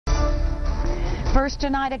First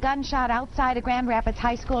tonight, a gunshot outside of Grand Rapids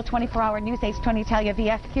High School. 24-hour News 8's Tony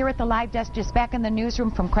Tagliavia here at the live desk, just back in the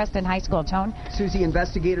newsroom from Creston High School. Tone. Susie,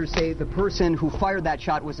 investigators say the person who fired that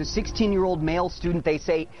shot was a 16-year-old male student. They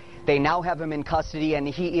say they now have him in custody, and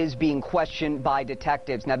he is being questioned by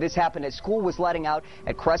detectives. Now, this happened as school was letting out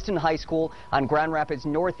at Creston High School on Grand Rapids'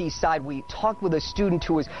 northeast side. We talked with a student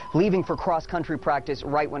who was leaving for cross-country practice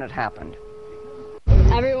right when it happened.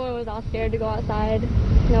 Everyone was all scared to go outside.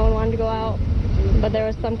 No one wanted to go out. But there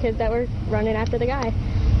was some kids that were running after the guy.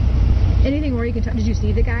 Anything more you can tell? Did you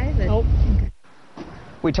see the guy? Nope. Okay.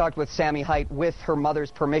 We talked with Sammy Height with her mother's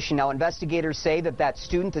permission. Now, investigators say that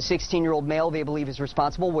student, the 16-year-old male they believe is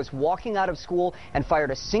responsible, was walking out of school and fired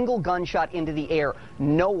a single gunshot into the air.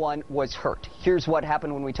 No one was hurt. Here's what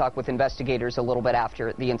happened when we talked with investigators a little bit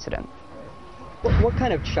after the incident. What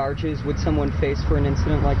kind of charges would someone face for an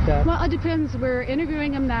incident like that? Well, it depends. We're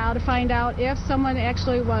interviewing them now to find out if someone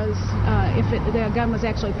actually was, the gun was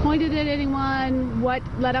actually pointed at anyone, what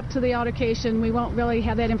led up to the altercation. We won't really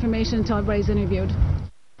have that information until everybody's interviewed.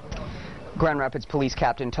 Grand Rapids Police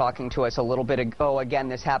Captain talking to us a little bit ago. Again,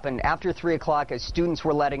 this happened after 3 o'clock as students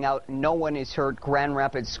were letting out. No one is hurt. Grand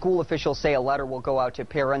Rapids school officials say a letter will go out to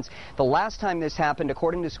parents. The last time this happened,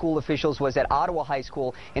 according to school officials, was at Ottawa High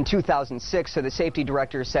School in 2006. So the safety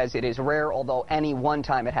director says it is rare, although any one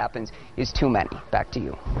time it happens is too many. Back to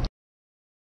you.